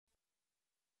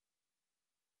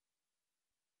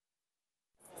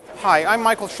Hi, I'm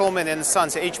Michael Schulman in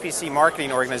Sun's HPC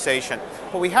marketing organization.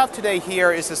 What we have today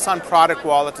here is the Sun product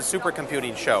wall at the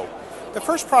supercomputing show. The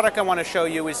first product I want to show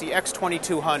you is the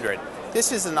X2200.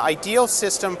 This is an ideal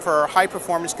system for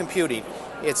high-performance computing.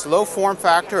 It's low form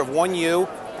factor of 1U,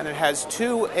 and it has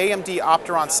two AMD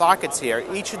Opteron sockets here.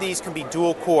 Each of these can be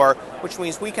dual core, which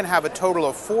means we can have a total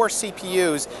of 4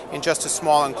 CPUs in just a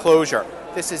small enclosure.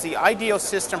 This is the ideal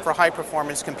system for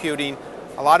high-performance computing.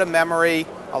 A lot of memory,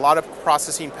 a lot of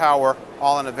processing power,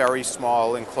 all in a very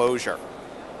small enclosure.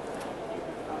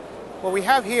 What we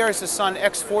have here is the Sun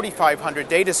X4500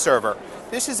 data server.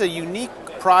 This is a unique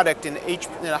product in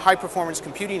a high-performance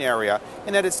computing area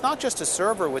in that it's not just a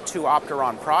server with 2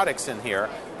 Opteron products in here,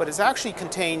 but it actually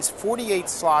contains 48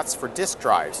 slots for disk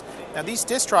drives. Now these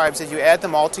disk drives, as you add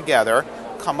them all together,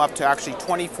 come up to actually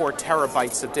 24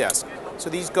 terabytes of disk. So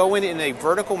these go in a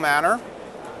vertical manner.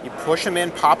 You push them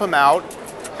in, pop them out,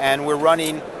 and we're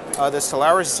running the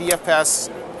Solaris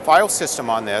ZFS file system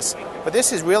on this. But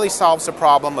this really solves the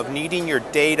problem of needing your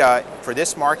data for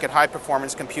this market,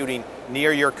 high-performance computing,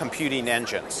 near your computing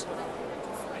engines.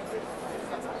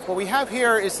 What we have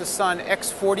here is the Sun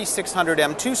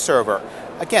X4600M2 server.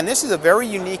 Again, this is a very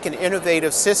unique and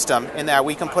innovative system in that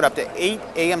we can put up to 8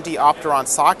 AMD Opteron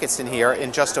sockets in here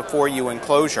in just a 4U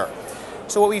enclosure.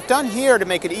 So what we've done here to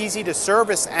make it easy to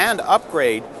service and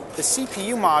upgrade, the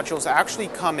CPU modules actually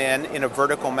come in a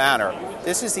vertical manner.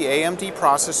 This is the AMD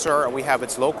processor, and we have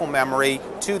its local memory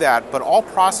to that, but all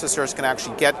processors can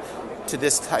actually get to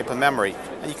this type of memory.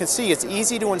 And you can see it's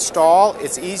easy to install,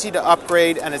 it's easy to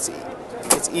upgrade, and it's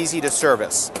easy to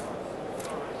service.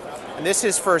 And this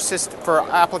is for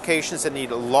applications that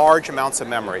need large amounts of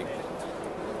memory.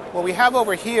 What we have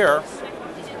over here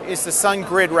is the Sun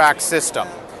Grid Rack system.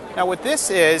 Now what this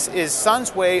is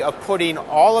Sun's way of putting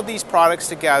all of these products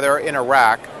together in a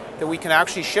rack that we can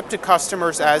actually ship to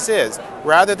customers as is.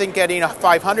 Rather than getting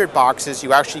 500 boxes,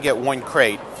 you actually get 1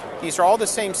 crate. These are all the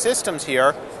same systems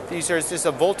here. This is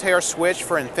a Voltaire switch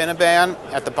for InfiniBand.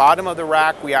 At the bottom of the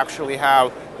rack, we actually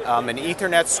have an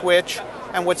Ethernet switch.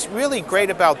 And what's really great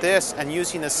about this and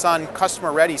using the Sun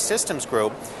Customer Ready Systems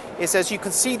Group is, as you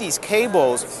can see, these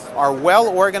cables are well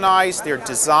organized, they're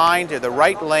designed, they're the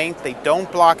right length, they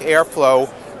don't block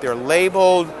airflow, they're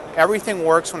labeled, everything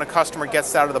works when a customer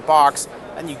gets out of the box,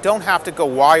 and you don't have to go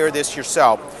wire this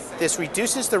yourself. This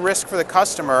reduces the risk for the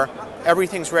customer,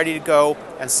 everything's ready to go,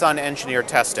 and Sun engineer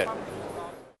test it.